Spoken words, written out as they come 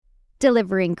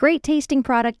Delivering great tasting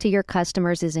product to your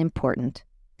customers is important.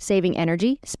 Saving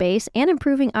energy, space, and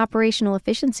improving operational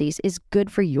efficiencies is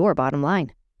good for your bottom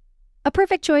line. A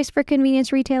perfect choice for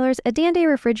convenience retailers, Adande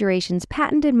Refrigeration's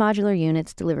patented modular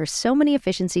units deliver so many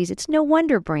efficiencies it's no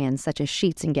wonder brands such as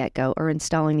Sheetz and GetGo are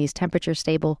installing these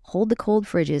temperature-stable, hold-to-cold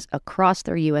fridges across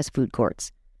their U.S. food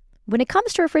courts. When it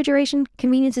comes to refrigeration,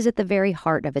 convenience is at the very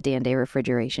heart of Adande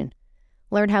Refrigeration.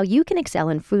 Learn how you can excel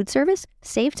in food service,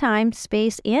 save time,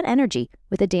 space, and energy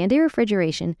with Adande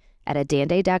Refrigeration at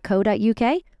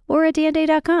adande.co.uk or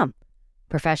adande.com.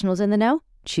 Professionals in the know,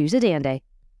 choose Adande.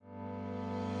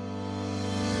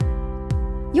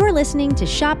 You're listening to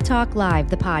Shop Talk Live,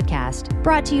 the podcast,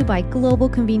 brought to you by Global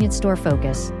Convenience Store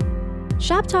Focus.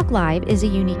 Shop Talk Live is a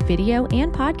unique video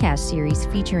and podcast series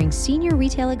featuring senior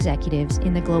retail executives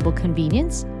in the global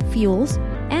convenience, fuels,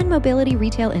 and mobility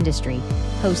retail industry,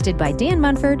 hosted by Dan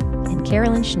Munford and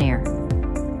Carolyn Schneer.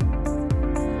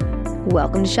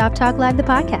 Welcome to Shop Talk Live, the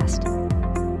podcast.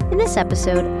 In this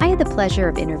episode, I had the pleasure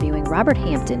of interviewing Robert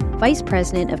Hampton, Vice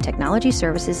President of Technology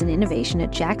Services and Innovation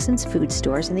at Jackson's Food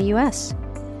Stores in the U.S.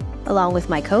 Along with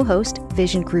my co-host,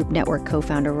 Vision Group Network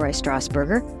co-founder Roy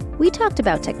Strasburger, we talked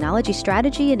about technology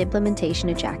strategy and implementation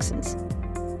at Jackson's.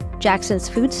 Jackson's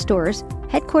Food Stores,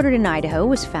 headquartered in Idaho,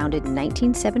 was founded in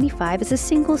 1975 as a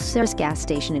single-service gas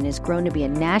station and has grown to be a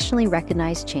nationally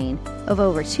recognized chain of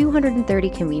over 230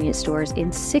 convenience stores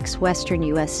in 6 western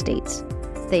U.S. states.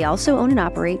 They also own and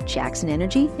operate Jackson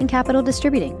Energy and Capital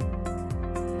Distributing.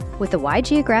 With a wide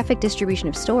geographic distribution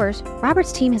of stores,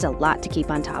 Robert's team has a lot to keep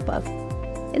on top of.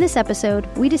 In this episode,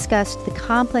 we discussed the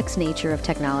complex nature of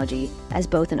technology as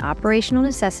both an operational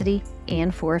necessity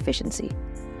and for efficiency.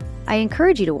 I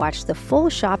encourage you to watch the full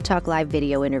Shop Talk Live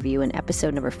video interview in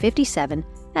episode number 57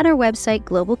 at our website,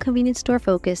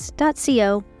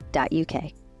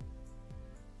 globalconveniencestoreFocus.co.uk.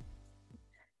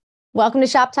 Welcome to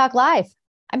Shop Talk Live.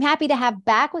 I'm happy to have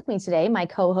back with me today my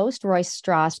co-host, Roy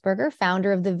Strasburger,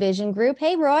 founder of the Vision Group.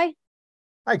 Hey, Roy.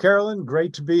 Hi, Carolyn.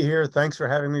 Great to be here. Thanks for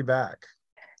having me back.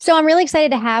 So I'm really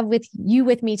excited to have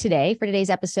with me today for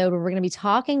today's episode, where we're going to be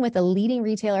talking with a leading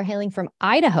retailer hailing from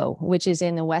Idaho, which is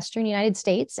in the Western United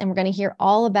States. And we're going to hear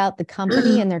all about the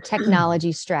company and their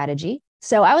technology strategy.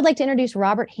 So I would like to introduce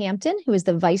Robert Hampton, who is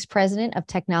the Vice President of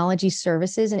Technology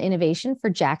Services and Innovation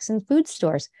for Jackson Food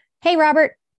Stores. Hey,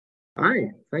 Robert. Hi,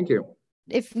 thank you.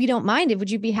 If you don't mind,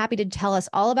 would you be happy to tell us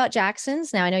all about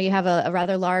Jackson's? Now, I know you have a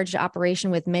rather large operation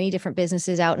with many different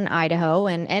businesses out in Idaho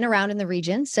and around in the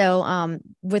region. So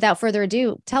without further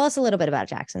ado, tell us a little bit about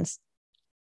Jackson's.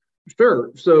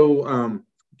 Sure. So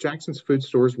Jackson's Food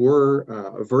Stores were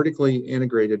a vertically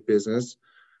integrated business.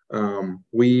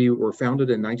 We were founded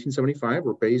in 1975.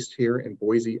 We're based here in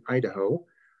Boise, Idaho.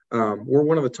 We're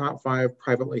one of the top 5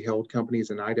 privately held companies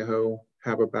in Idaho,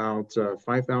 have about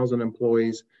 5,000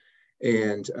 employees,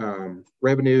 and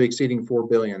revenue exceeding $4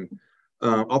 billion.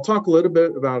 I'll talk a little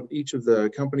bit about each of the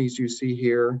companies you see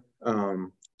here.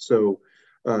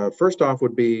 First off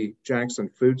would be Jackson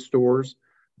Food Stores.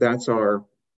 That's our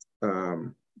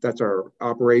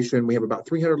operation. We have about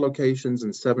 300 locations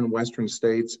in 7 western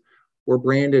states. We're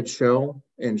branded Shell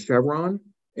and Chevron,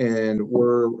 and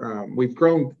we've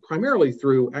grown primarily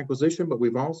through acquisition, but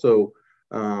we've also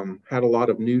had a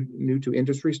lot of new to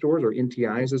industry stores, or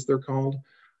NTIs as they're called.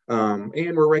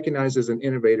 And we're recognized as an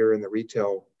innovator in the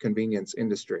retail convenience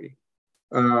industry.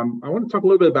 I want to talk a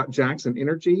little bit about Jackson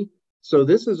Energy. So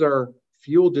this is our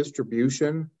fuel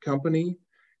distribution company.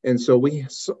 And so we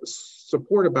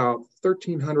support about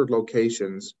 1,300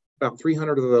 locations. About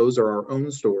 300 of those are our own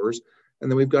stores.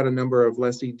 And then we've got a number of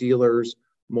lessee dealers,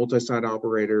 multi-site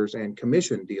operators, and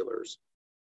commission dealers.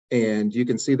 And you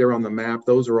can see there on the map,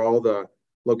 those are all the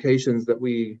locations that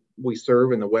we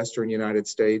serve in the Western United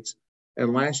States.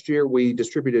 And last year, we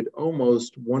distributed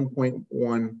almost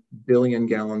 1.1 billion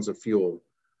gallons of fuel.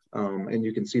 And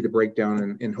you can see the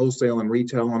breakdown in wholesale and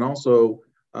retail, and also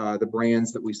the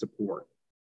brands that we support.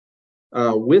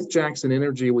 With Jackson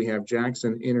Energy, we have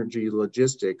Jackson Energy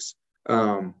Logistics.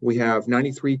 We have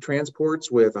 93 transports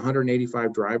with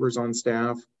 185 drivers on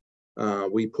staff.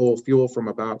 We pull fuel from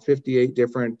about 58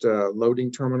 different loading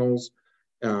terminals.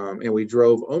 And we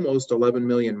drove almost 11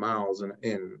 million miles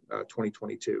in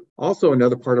 2022. Also,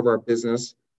 another part of our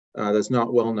business that's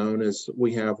not well known is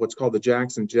we have what's called the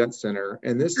Jackson Jet Center.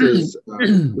 And this is,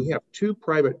 we have 2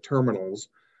 private terminals,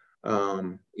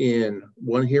 in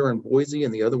one here in Boise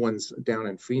and the other one's down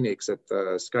in Phoenix at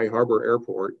the Sky Harbor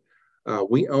Airport.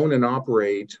 We own and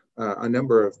operate a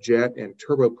number of jet and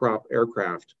turboprop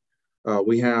aircraft.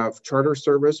 We have charter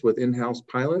service with in-house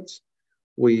pilots.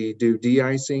 We do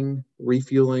de-icing,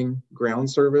 refueling, ground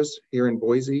service here in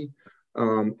Boise.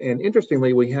 And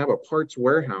interestingly, we have a parts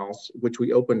warehouse, which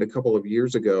we opened a couple of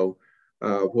years ago,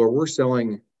 where we're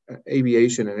selling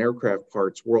aviation and aircraft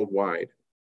parts worldwide.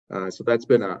 So that's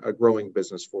been a growing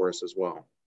business for us as well.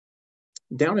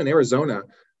 Down in Arizona,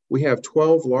 we have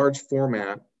 12 large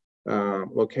format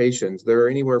locations. They're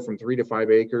anywhere from 3 to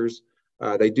 5 acres.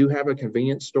 They do have a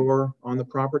convenience store on the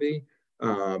property,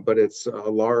 but it's a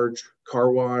large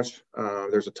car wash.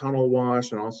 There's a tunnel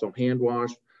wash and also hand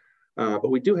wash.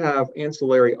 But we do have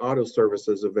ancillary auto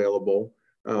services available.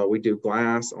 We do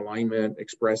glass, alignment,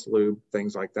 express lube,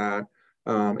 things like that.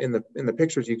 In the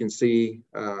pictures, you can see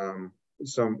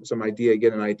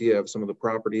get an idea of some of the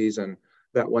properties, and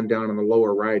that one down in the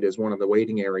lower right is one of the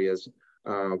waiting areas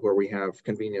where we have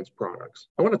convenience products.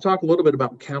 I want to talk a little bit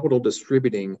about Capital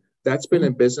Distributing. That's been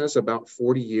in business about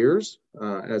 40 years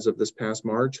as of this past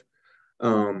March.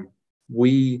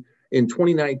 In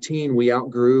 2019, we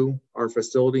outgrew our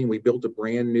facility and we built a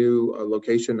brand new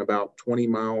location about 20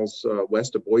 miles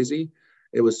west of Boise.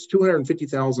 It was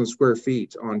 250,000 square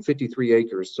feet on 53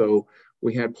 acres. So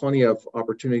we had plenty of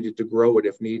opportunity to grow it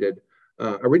if needed.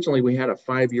 Originally, we had a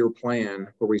 5-year plan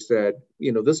where we said,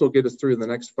 this will get us through the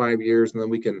next 5 years and then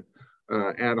we can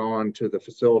add on to the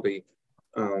facility.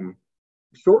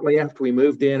 Shortly after we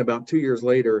moved in, about 2 years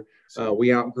later,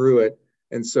 we outgrew it.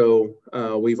 And so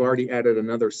we've already added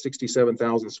another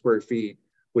 67,000 square feet,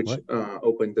 which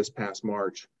opened this past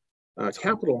March.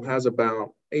 Capital has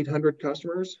about 800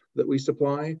 customers that we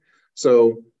supply.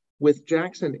 So with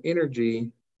Jackson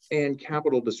Energy and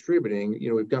Capital Distributing,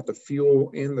 we've got the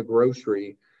fuel and the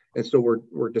grocery. And so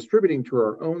we're distributing to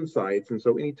our own sites. And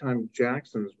so anytime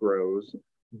Jackson's grows,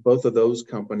 both of those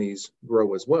companies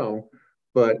grow as well.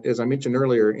 But as I mentioned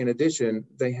earlier, in addition,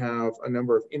 they have a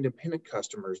number of independent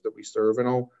customers that we serve. And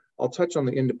I'll touch on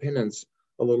the independents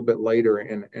a little bit later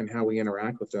and how we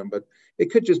interact with them. But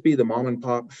it could just be the mom and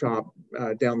pop shop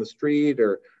down the street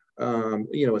or,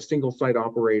 a single site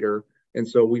operator. And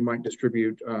so we might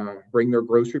bring their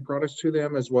grocery products to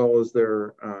them as well as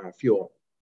their fuel.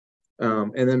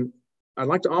 And then I'd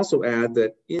like to also add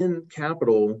that in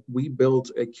Capital, we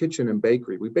built a kitchen and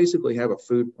bakery. We basically have a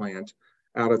food plant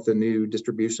out at the new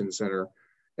distribution center.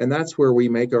 And that's where we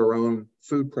make our own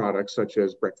food products, such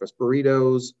as breakfast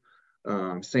burritos,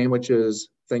 sandwiches,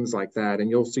 things like that. And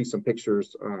you'll see some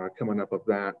pictures coming up of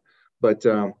that. But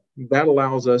that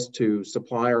allows us to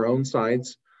supply our own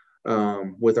sites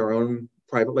with our own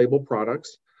private label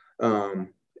products.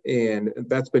 And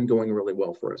that's been going really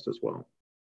well for us as well.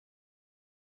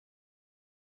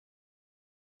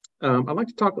 I'd like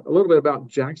to talk a little bit about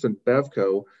Jackson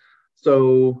Bevco.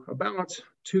 So about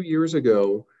 2 years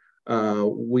ago,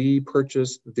 we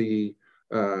purchased the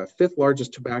 5th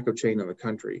largest tobacco chain in the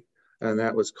country, and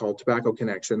that was called Tobacco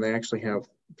Connection. They actually have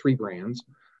 3 brands,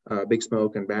 Big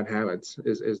Smoke and Bad Habits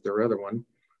is their other one.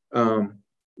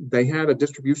 They had a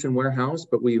distribution warehouse,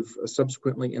 but we've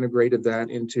subsequently integrated that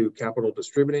into Capital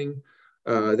Distributing.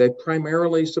 They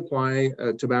primarily supply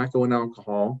tobacco and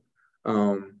alcohol,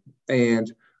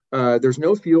 and there's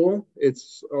no fuel.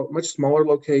 It's much smaller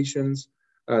locations.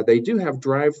 They do have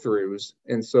drive-throughs.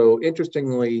 And so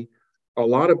interestingly, a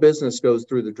lot of business goes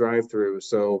through the drive-through.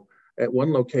 So at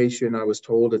one location, I was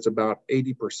told it's about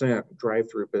 80%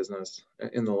 drive-through business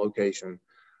in the location.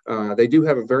 They do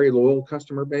have a very loyal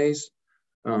customer base.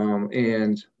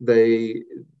 And they,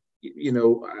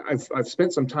 I've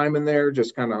spent some time in there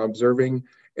just kind of observing,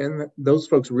 and those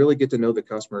folks really get to know the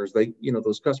customers.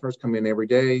 Those customers come in every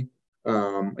day.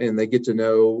 And they get to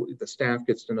know, the staff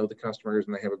gets to know the customers,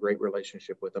 and they have a great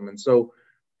relationship with them. And so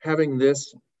having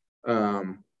this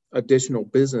additional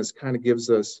business kind of gives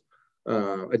us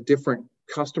a different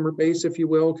customer base, if you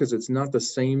will, because it's not the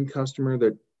same customer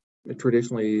that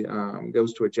traditionally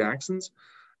goes to a Jackson's.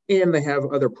 And they have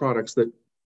other products that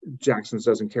Jackson's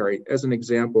doesn't carry. As an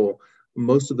example,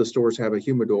 most of the stores have a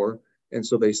humidor, and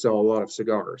so they sell a lot of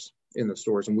cigars in the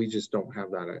stores, and we just don't have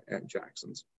that at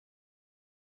Jackson's.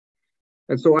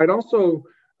 And so I'd also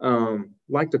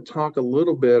like to talk a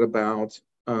little bit about,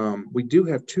 we do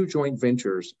have 2 joint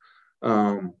ventures.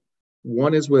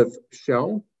 One is with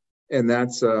Shell, and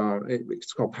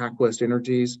it's called PacWest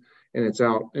Energies, and it's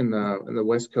out in the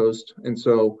West Coast. And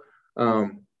so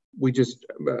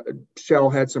Shell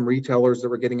had some retailers that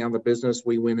were getting out of the business.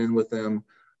 We went in with them,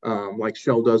 like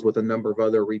Shell does with a number of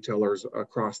other retailers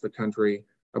across the country.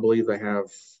 I believe they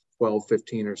have 12,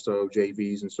 15 or so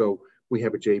JVs. And so we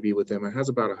have a JV with them. It has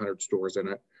about 100 stores in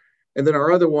it. And then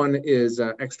our other one is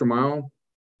Extra Mile.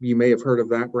 You may have heard of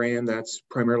that brand. That's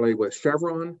primarily with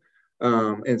Chevron.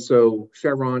 And so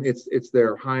Chevron, it's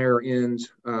their higher end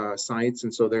sites.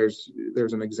 And so there's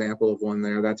an example of one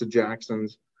there. That's a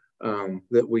Jackson's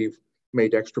that we've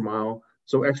made Extra Mile.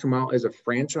 So Extra Mile is a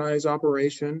franchise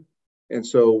operation. And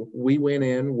so we went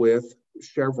in with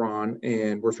Chevron,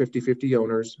 and we're 50-50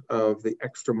 owners of the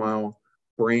Extra Mile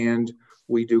brand.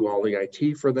 We do all the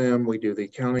IT for them. We do the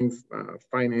accounting,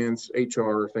 finance,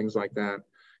 HR, things like that.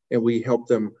 And we help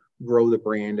them grow the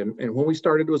brand. And when we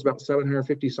started, it was about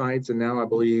 750 sites. And now I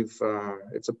believe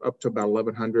it's up to about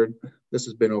 1,100. This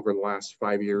has been over the last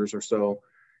 5 years or so.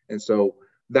 And so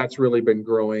that's really been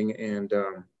growing, and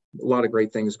a lot of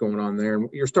great things going on there. And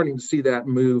you're starting to see that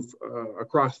move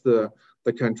across the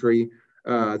country.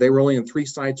 They were only in 3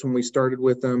 sites when we started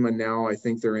with them, and now I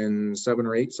think they're in 7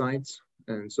 or 8 sites.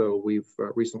 And so we've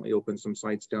recently opened some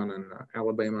sites down in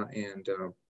Alabama and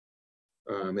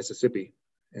Mississippi.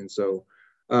 And so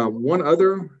one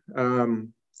other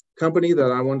company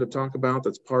that I wanted to talk about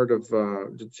that's part of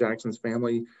Jackson's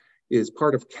family is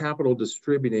part of Capital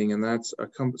Distributing, and that's a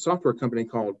software company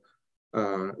called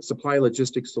Supply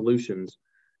Logistics Solutions.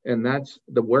 And that's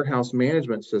the warehouse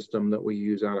management system that we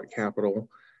use out at Capital.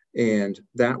 And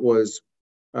that was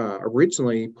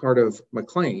originally part of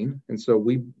McLean. And so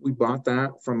we bought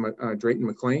that from Drayton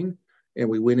McLean, and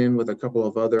we went in with a couple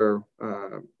of other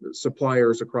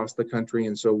suppliers across the country.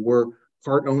 And so we're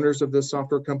part owners of this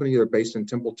software company. They're based in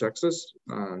Temple, Texas,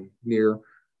 near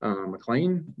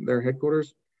McLean, their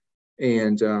headquarters.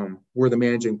 And we're the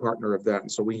managing partner of that.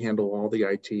 And so we handle all the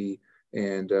IT.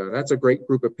 And that's a great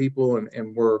group of people.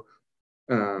 And we're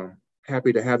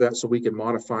happy to have that so we can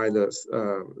modify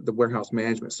the warehouse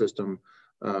management system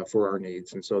for our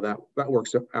needs. And so that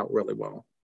works out really well.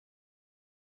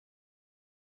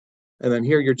 And then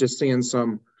here you're just seeing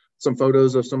some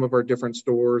photos of some of our different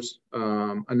stores.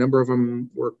 A number of them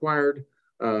were acquired,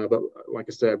 but like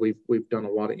I said, we've done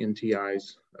a lot of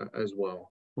NTIs as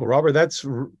well. Well, Robert, that's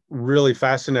really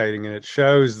fascinating, and it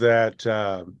shows that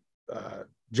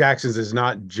Jackson's is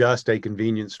not just a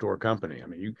convenience store company. I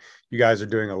mean, you guys are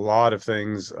doing a lot of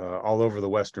things all over the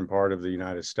western part of the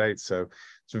United States. So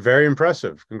it's very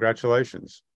impressive.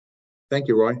 Congratulations. Thank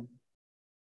you, Roy.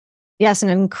 Yes, an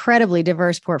incredibly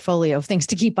diverse portfolio of things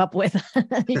to keep up with.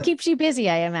 It keeps you busy,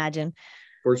 I imagine.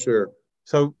 For sure.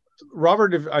 So,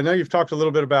 Robert, I know you've talked a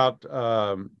little bit about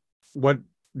what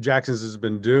Jackson's has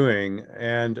been doing,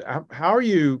 and how are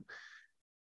you?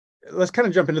 Let's kind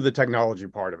of jump into the technology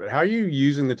part of it. How are you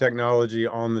using the technology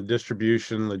on the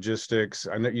distribution, logistics?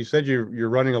 I know you said you're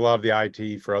running a lot of the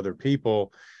IT for other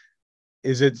people.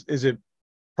 Is it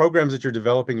programs that you're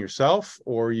developing yourself,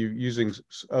 or are you using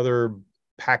other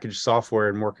packaged software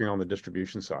and working on the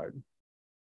distribution side?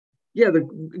 Yeah,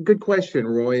 good question,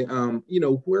 Roy.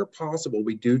 Where possible,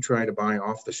 we do try to buy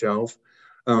off the shelf.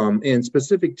 And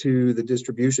specific to the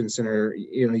distribution center,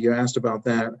 you asked about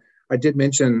that. I did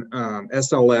mention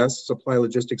SLS, Supply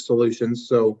Logistics Solutions.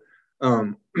 So,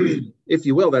 if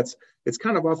you will, it's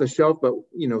kind of off the shelf, but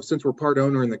since we're part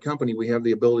owner in the company, we have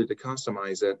the ability to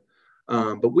customize it.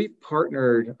 But we've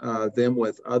partnered them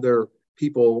with other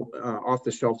people off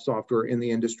the shelf software in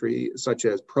the industry, such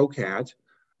as Procat.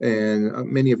 And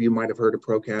many of you might have heard of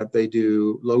Procat. They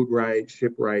do load right,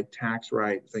 ship right, tax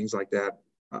right, things like that.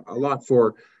 A lot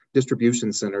for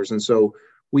distribution centers. And so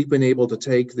we've been able to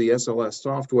take the SLS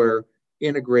software,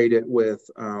 integrate it with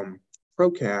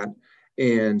Procat,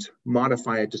 and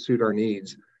modify it to suit our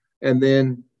needs. And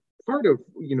then part of,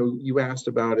 you asked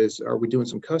about is, are we doing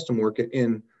some custom work?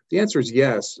 And the answer is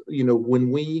yes. When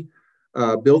we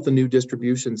built the new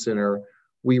distribution center,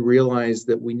 we realized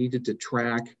that we needed to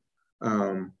track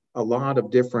a lot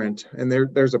of different, and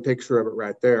there's a picture of it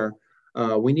right there.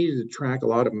 We needed to track a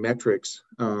lot of metrics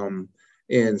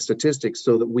and statistics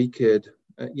so that we could,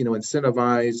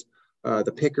 incentivize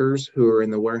the pickers who are in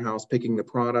the warehouse picking the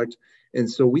product. And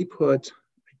so we put,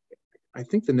 I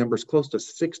think the number's close to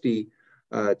 60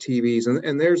 TVs,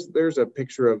 and there's a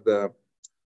picture of the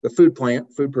food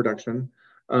plant, food production.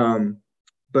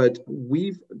 But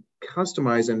we've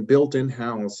customized and built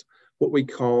in-house what we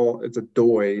call, it's a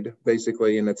DOID,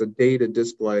 basically, and it's a data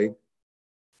display.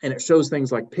 And it shows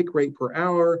things like pick rate per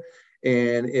hour,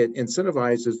 and it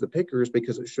incentivizes the pickers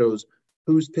because it shows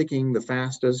who's picking the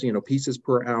fastest, pieces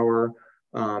per hour.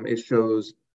 It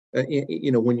shows,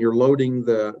 when you're loading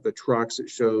the trucks, it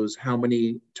shows how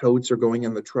many totes are going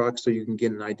in the truck, so you can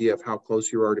get an idea of how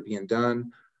close you are to being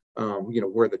done,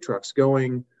 where the truck's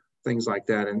going, things like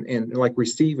that. And like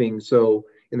receiving, so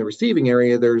in the receiving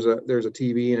area, there's a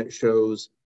TV, and it shows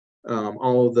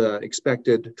all of the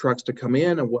expected trucks to come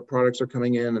in and what products are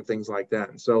coming in and things like that.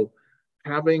 And so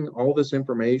having all this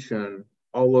information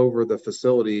all over the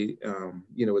facility,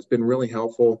 it's been really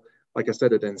helpful. Like I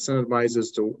said, it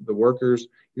incentivizes to the workers,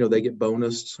 they get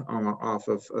bonused off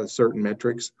of certain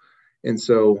metrics. And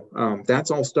so that's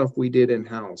all stuff we did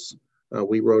in-house.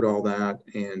 We wrote all that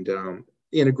and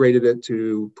integrated it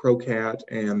to ProCat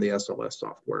and the SLS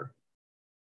software.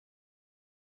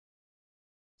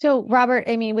 So, Robert,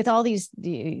 I mean, with all these,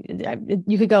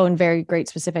 you could go in very great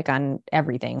specific on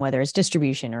everything, whether it's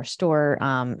distribution or store.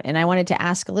 And I wanted to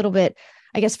ask a little bit,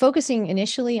 I guess, focusing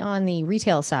initially on the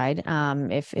retail side,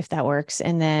 if that works,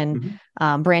 and then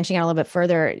branching out a little bit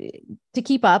further to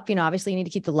keep up. Obviously, you need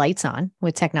to keep the lights on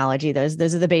with technology. Those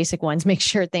are the basic ones. Make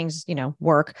sure things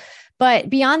work. But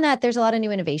beyond that, there's a lot of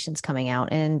new innovations coming out.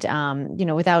 And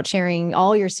without sharing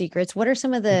all your secrets, what are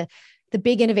some of the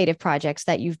big innovative projects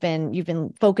that you've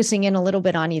been focusing in a little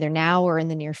bit on either now or in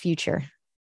the near future?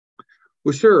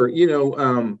 Well, sure.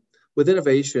 With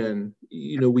innovation,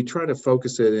 we try to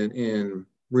focus it in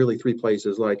really three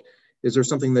places. Like, is there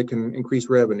something that can increase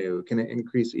revenue? Can it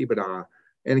increase EBITDA?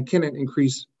 And can it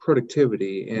increase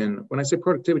productivity? And when I say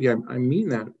productivity, I mean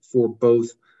that for both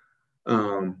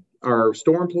our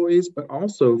store employees, but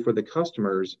also for the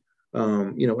customers.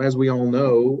 As we all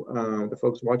know, the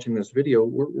folks watching this video,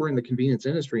 we're in the convenience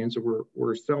industry, and so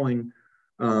we're selling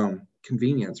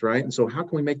convenience, right? And so how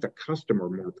can we make the customer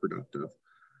more productive?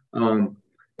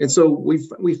 And so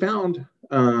we found,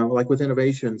 like with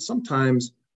innovation,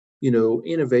 sometimes,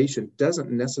 innovation doesn't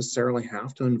necessarily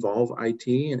have to involve IT.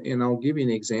 And I'll give you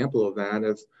an example of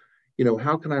that.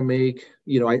 How can I make,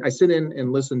 I sit in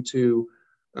and listen to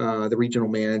the regional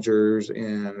managers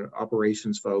and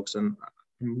operations folks, and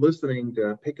I'm listening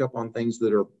to pick up on things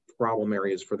that are problem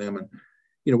areas for them. And,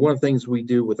 one of the things we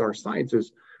do with our sites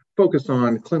is focus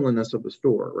on cleanliness of the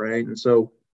store, right? And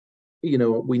so,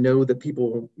 we know that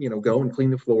people, go and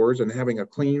clean the floors, and having a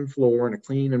clean floor and a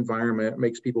clean environment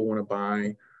makes people want to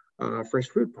buy fresh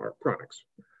food products.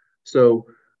 So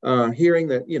hearing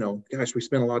that, gosh, we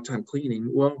spend a lot of time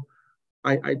cleaning. Well,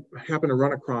 I happen to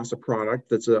run across a product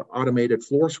that's an automated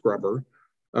floor scrubber.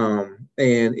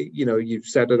 And you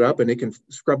set it up and it can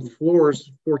scrub the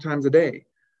floors 4 times a day,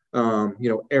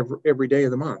 every day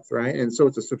of the month, right? And so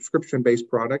it's a subscription-based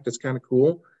product. It's kind of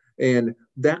cool. And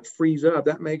that frees up,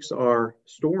 that makes our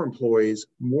store employees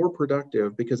more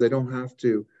productive because they don't have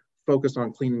to focus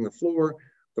on cleaning the floor.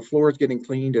 The floor is getting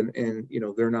cleaned and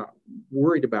they're not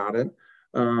worried about it.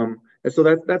 And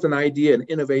so that's an idea, an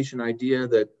innovation idea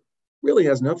that really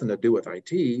has nothing to do with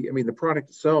IT. I mean, the product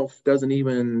itself doesn't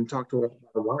even talk to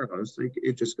a wireless.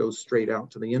 It just goes straight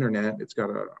out to the internet. It's got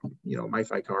a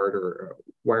MiFi card or a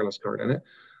wireless card in it.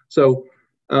 So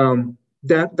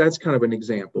that's kind of an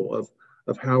example of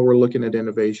how we're looking at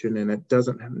innovation, and it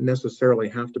doesn't necessarily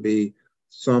have to be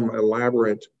some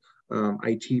elaborate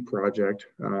IT project.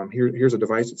 Here's a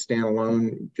device that's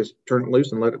standalone. Just turn it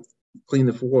loose and let it clean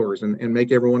the floors and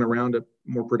make everyone around it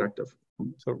more productive.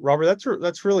 So, Robert,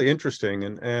 that's really interesting,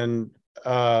 and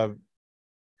I've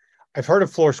heard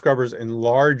of floor scrubbers in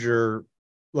larger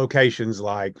locations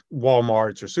like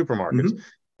Walmarts or supermarkets,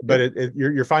 but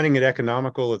you're finding it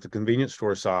economical at the convenience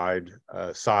store side,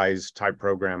 size type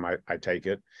program. I take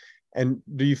it, and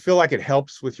do you feel like it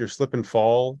helps with your slip and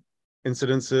fall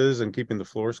incidences and keeping the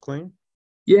floors clean?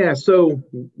 Yeah, so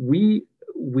we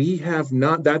have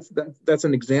not. That's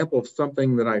an example of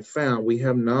something that I found. We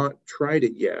have not tried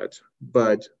it yet,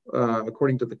 but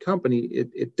according to the company,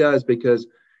 it does, because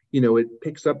it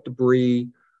picks up debris,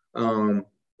 and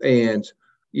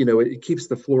it keeps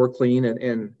the floor clean,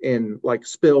 and like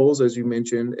spills, as you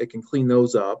mentioned, it can clean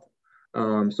those up.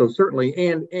 So certainly,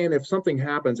 and if something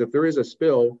happens, if there is a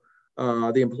spill,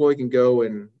 the employee can go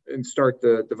and start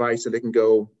the device, and they can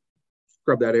go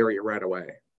scrub that area right away.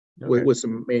 Okay. with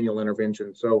some manual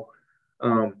intervention. So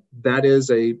that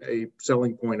is a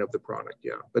selling point of the product,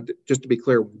 yeah. But just to be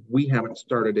clear, we haven't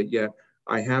started it yet.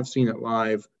 I have seen it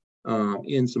live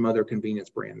in some other convenience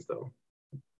brands, though.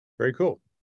 Very cool.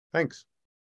 Thanks.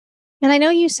 And I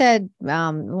know you said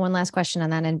one last question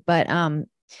on that end, but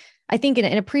I think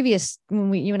in a previous,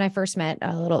 when you and I first met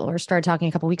started talking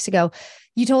a couple of weeks ago,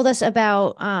 you told us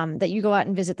about that you go out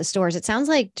and visit the stores. It sounds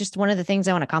like just one of the things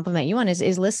I want to compliment you on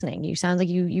is listening. You sound like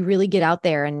you really get out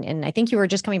there. And I think you were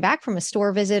just coming back from a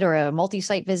store visit or a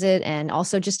multi-site visit, and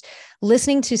also just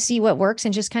listening to see what works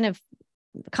and just kind of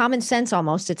common sense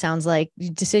almost, it sounds like,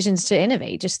 decisions to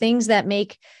innovate, just things that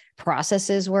make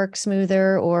processes work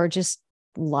smoother or just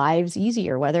lives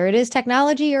easier, whether it is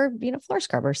technology or, floor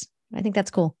scrubbers. I think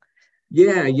that's cool.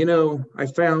 Yeah, I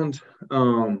found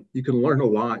you can learn a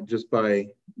lot just by,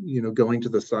 going to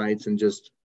the sites and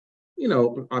just,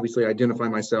 obviously identify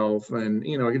myself, and,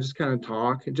 I can just kind of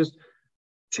talk and just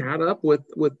chat up with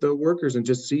the workers and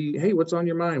just see, hey, what's on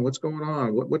your mind? What's going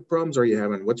on? What problems are you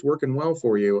having? What's working well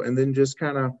for you? And then just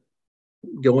kind of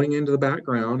going into the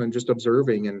background and just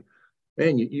observing, and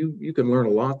man, you can learn a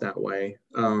lot that way.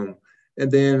 And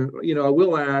And then, I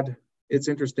will add, it's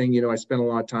interesting, I spent a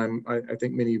lot of time, I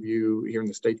think many of you here in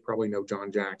the States probably know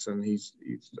John Jackson. He's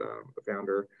the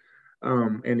founder,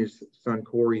 and his son,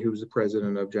 Corey, who's the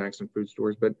president of Jackson Food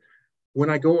Stores. But when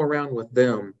I go around with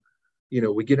them,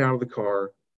 we get out of the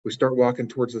car, we start walking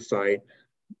towards the site.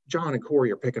 John and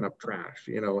Corey are picking up trash,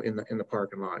 in the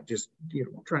parking lot, just,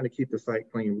 trying to keep the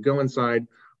site clean. We go inside,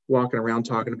 walking around,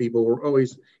 talking to people.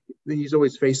 He's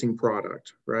always facing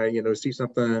product, right? See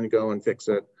something, go and fix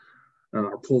it,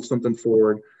 or pull something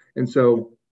forward. And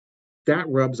so that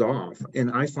rubs off.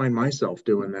 And I find myself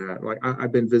doing that. Like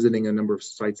I've been visiting a number of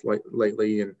sites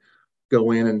lately and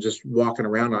go in and just walking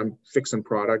around. I'm fixing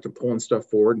product and pulling stuff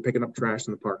forward and picking up trash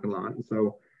in the parking lot. And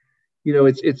so,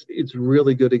 it's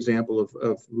really good example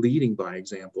of leading by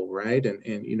example, right?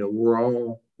 And we're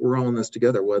all in this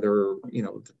together, whether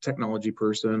the technology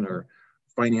person or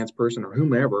finance person or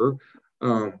whomever,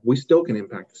 we still can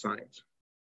impact the science.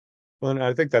 Well, and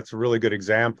I think that's a really good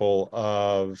example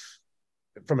of,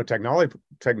 from a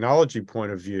technology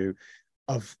point of view,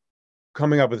 of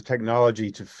coming up with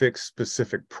technology to fix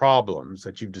specific problems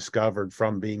that you've discovered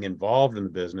from being involved in the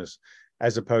business,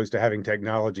 as opposed to having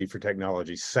technology for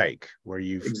technology's sake, where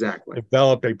you've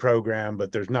developed a program,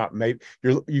 but there's not,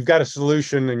 you've got a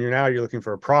solution and you're looking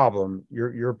for a problem.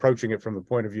 You're approaching it from the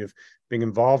point of view of being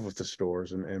involved with the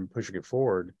stores and pushing it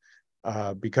forward,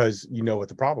 because you know what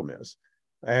the problem is.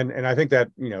 And I think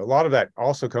that, a lot of that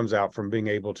also comes out from being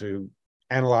able to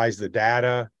analyze the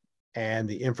data and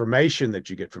the information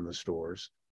that you get from the stores,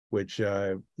 which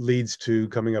leads to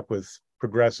coming up with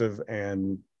progressive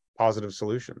and positive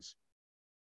solutions.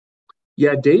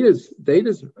 Yeah, data's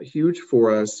huge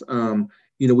for us.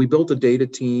 We built a data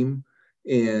team,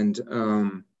 and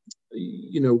as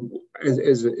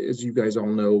you guys all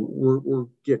know, we're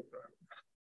get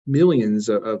millions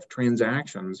of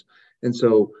transactions, and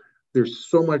so there's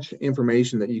so much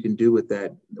information that you can do with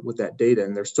that data,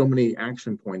 and there's so many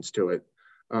action points to it.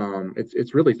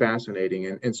 It's really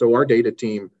fascinating, and so our data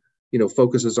team,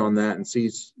 focuses on that and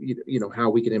sees how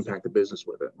we can impact the business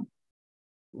with it.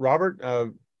 Robert,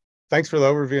 thanks for the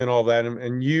overview and all that.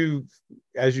 And you,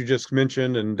 as you just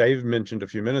mentioned, and Dave mentioned a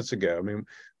few minutes ago, I mean,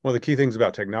 one of the key things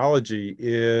about technology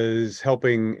is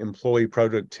helping employee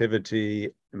productivity,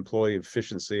 employee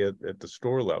efficiency at the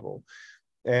store level.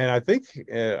 And I think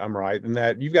I'm right in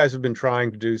that you guys have been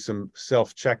trying to do some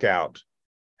self-checkout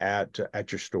at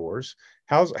your stores.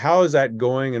 How is that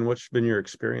going, and what's been your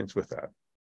experience with that?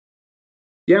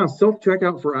 Yeah,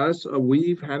 self-checkout for us,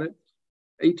 we've had it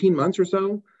 18 months or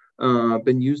so.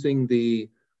 Been using the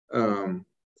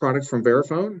product from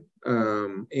Verifone.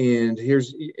 And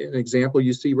here's an example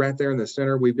you see right there in the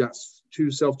center. We've got 2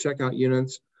 self-checkout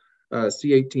units,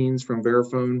 C18s from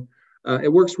Verifone.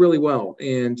 It works really well.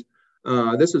 And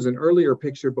this is an earlier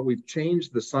picture, but we've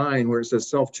changed the sign where it says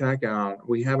self-checkout.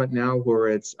 We have it now where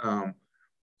it's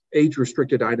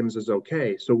age-restricted items is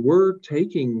okay. So we're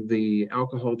taking the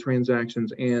alcohol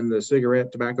transactions and the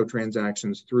cigarette tobacco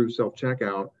transactions through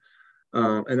self-checkout.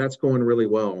 And that's going really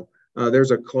well.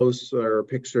 There's a closer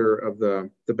picture of the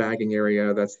bagging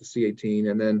area. That's the C18.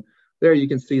 And then there you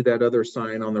can see that other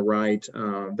sign on the right.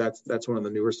 That's one of the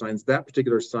newer signs. That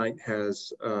particular site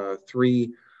has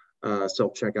 3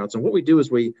 self-checkouts. And what we do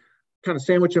is we kind of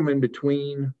sandwich them in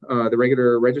between the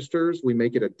regular registers. We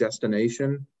make it a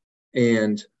destination.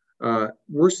 And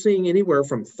we're seeing anywhere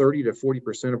from 30 to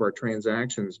 40% of our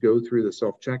transactions go through the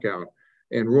self-checkout.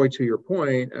 And Roy, to your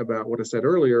point about what I said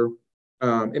earlier,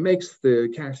 it makes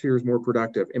the cashiers more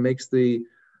productive. It makes the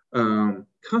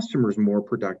customers more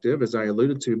productive, as I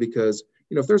alluded to, because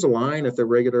if there's a line at the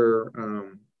regular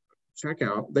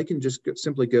checkout, they can just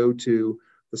simply go to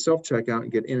the self-checkout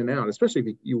and get in and out. Especially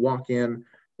if you walk in,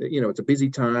 it's a busy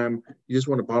time, you just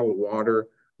want a bottle of water,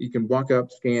 you can walk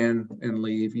up, scan, and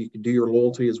leave. You can do your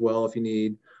loyalty as well if you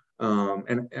need,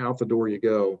 and out the door you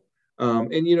go.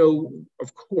 And,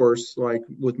 of course, like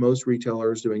with most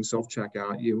retailers doing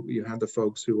self-checkout, you have the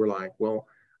folks who are like, well,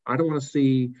 I don't want to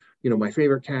see, my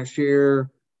favorite cashier,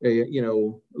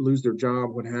 lose their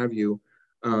job, what have you.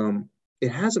 It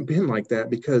hasn't been like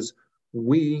that because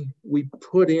we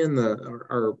put in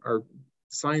our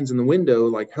signs in the window,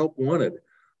 like help wanted.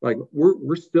 Like we're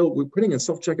putting in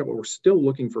self-checkout, but we're still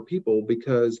looking for people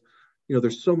because,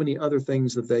 there's so many other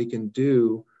things that they can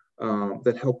do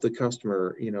that help the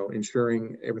customer,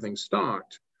 ensuring everything's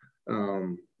stocked,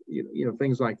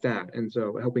 things like that. And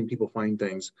so helping people find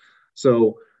things.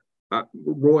 So,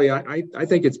 Roy, I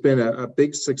think it's been a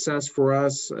big success for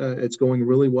us. It's going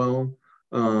really well.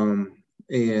 And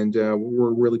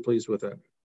we're really pleased with it.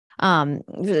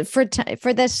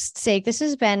 For this sake, this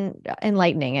has been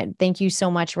enlightening. And thank you so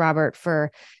much, Robert,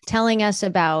 for telling us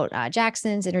about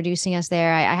Jackson's, introducing us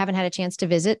there. I haven't had a chance to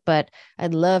visit, but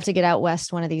I'd love to get out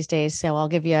west one of these days. So I'll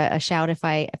give you a shout if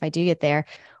I do get there.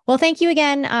 Well, thank you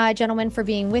again, gentlemen, for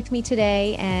being with me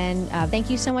today. And thank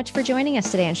you so much for joining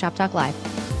us today on Shop Talk Live.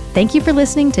 Thank you for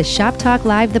listening to Shop Talk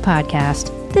Live, the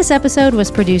podcast. This episode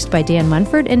was produced by Dan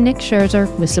Munford and Nick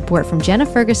Scherzer with support from Jenna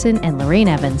Ferguson and Lorraine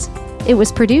Evans. It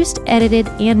was produced, edited,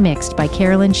 and mixed by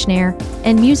Carolyn Schneer,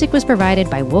 and music was provided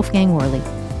by Wolfgang Worley.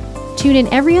 Tune in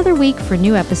every other week for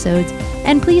new episodes,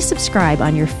 and please subscribe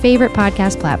on your favorite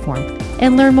podcast platform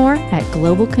and learn more at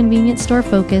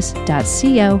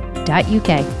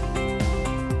globalconvenienceStoreFocus.co.uk.